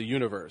God of the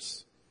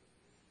universe.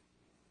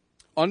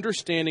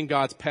 Understanding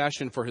God's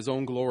passion for his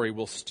own glory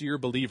will steer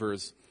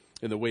believers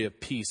in the way of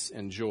peace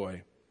and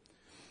joy.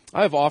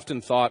 I have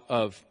often thought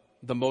of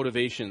the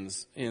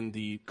motivations and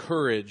the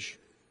courage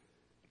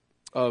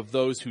of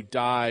those who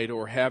died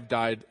or have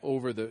died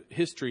over the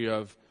history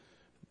of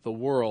the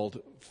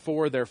world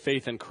for their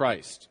faith in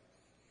Christ.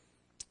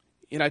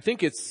 And I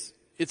think it's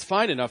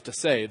fine enough to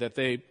say that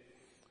they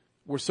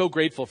were so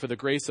grateful for the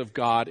grace of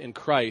God in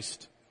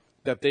Christ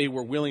that they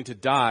were willing to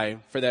die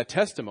for that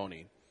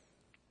testimony.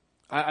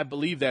 I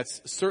believe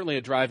that's certainly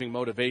a driving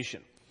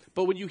motivation.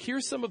 But when you hear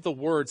some of the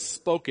words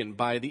spoken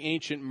by the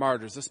ancient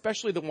martyrs,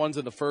 especially the ones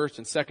in the 1st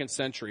and 2nd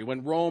century,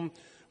 when Rome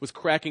was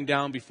cracking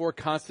down before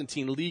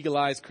Constantine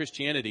legalized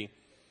Christianity,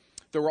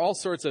 there were all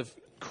sorts of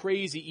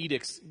crazy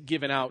edicts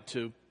given out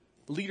to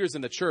leaders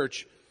in the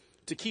church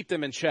to keep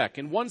them in check.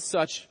 And one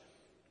such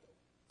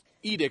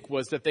edict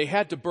was that they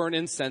had to burn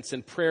incense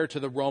in prayer to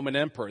the Roman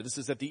emperor. This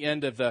is at the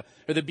end of the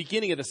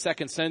beginning of the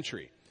 2nd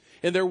century.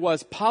 And there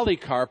was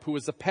Polycarp, who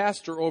was the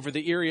pastor over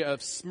the area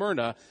of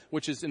Smyrna,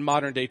 which is in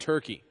modern day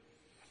Turkey.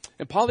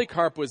 And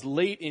Polycarp was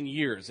late in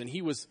years, and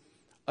he was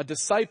a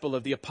disciple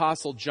of the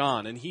apostle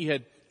John, and he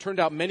had turned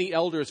out many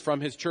elders from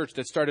his church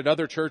that started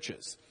other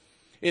churches.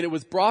 And it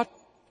was brought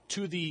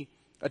to the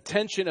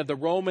attention of the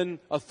Roman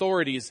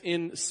authorities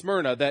in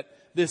Smyrna that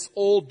this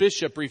old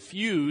bishop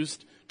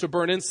refused to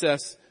burn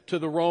incense to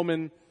the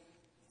Roman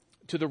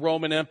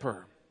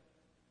emperor.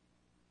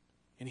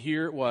 And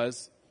here it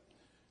was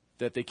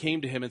that they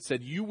came to him and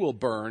said, "You will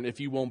burn if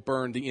you won't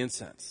burn the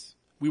incense.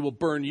 We will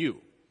burn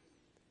you."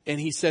 And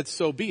he said,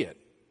 "So be it."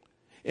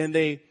 And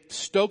they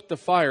stoked the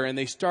fire and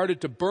they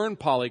started to burn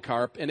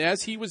Polycarp. And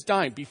as he was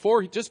dying,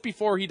 just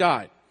before he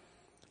died,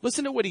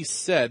 listen to what he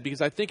said,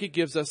 because I think it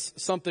gives us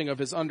something of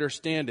his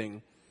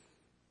understanding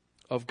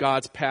of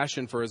God's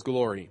passion for his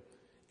glory.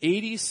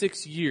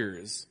 86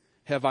 years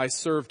have I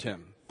served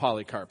him,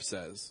 Polycarp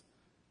says,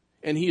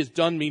 and he has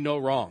done me no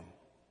wrong.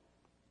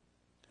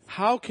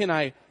 How can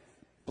I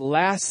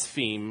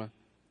blaspheme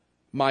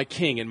my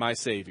King and my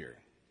Savior?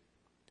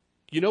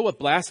 You know what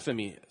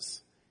blasphemy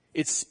is?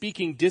 It's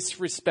speaking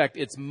disrespect.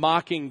 It's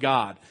mocking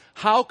God.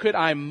 How could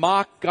I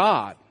mock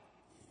God?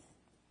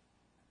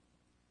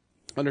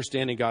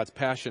 Understanding God's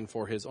passion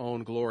for his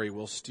own glory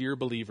will steer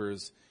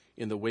believers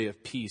in the way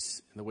of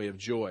peace, in the way of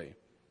joy.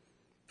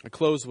 I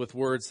close with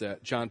words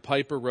that John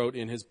Piper wrote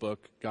in his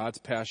book, God's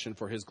Passion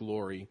for His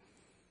Glory.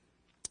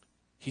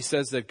 He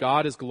says that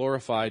God is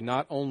glorified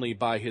not only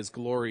by his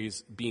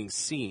glories being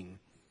seen,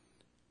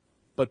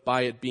 but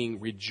by it being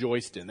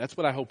rejoiced in. That's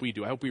what I hope we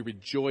do. I hope we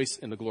rejoice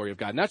in the glory of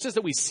God. Not just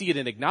that we see it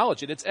and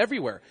acknowledge it. It's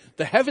everywhere.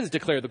 The heavens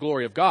declare the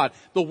glory of God.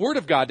 The Word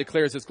of God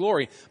declares his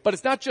glory. But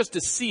it's not just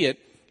to see it.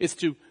 It's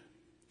to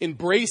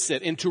embrace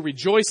it and to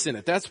rejoice in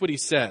it. That's what he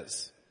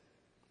says.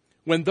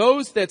 When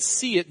those that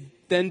see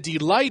it then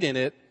delight in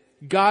it,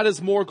 God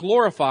is more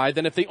glorified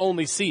than if they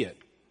only see it.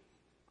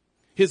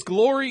 His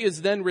glory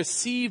is then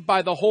received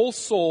by the whole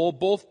soul,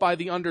 both by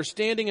the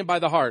understanding and by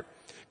the heart.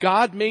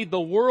 God made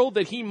the world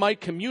that he might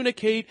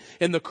communicate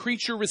and the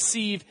creature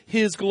receive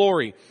his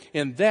glory,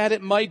 and that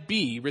it might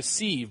be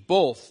received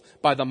both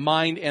by the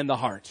mind and the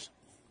heart.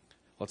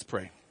 Let's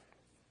pray.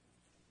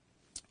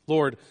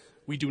 Lord,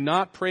 we do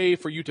not pray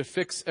for you to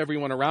fix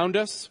everyone around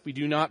us. We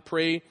do not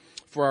pray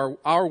for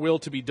our will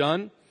to be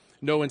done.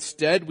 No,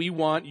 instead, we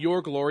want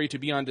your glory to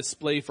be on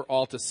display for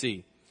all to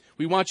see.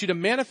 We want you to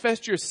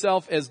manifest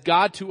yourself as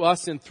God to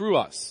us and through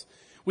us.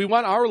 We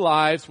want our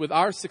lives, with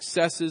our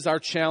successes, our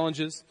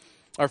challenges,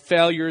 our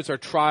failures, our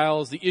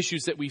trials, the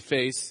issues that we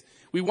face,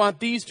 we want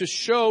these to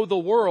show the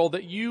world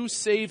that you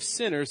save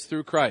sinners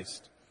through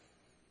Christ.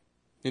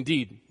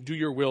 Indeed, do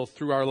your will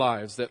through our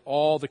lives, that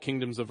all the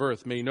kingdoms of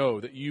earth may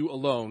know that you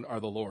alone are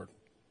the Lord.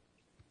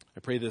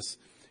 I pray this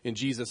in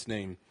Jesus'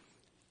 name.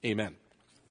 Amen.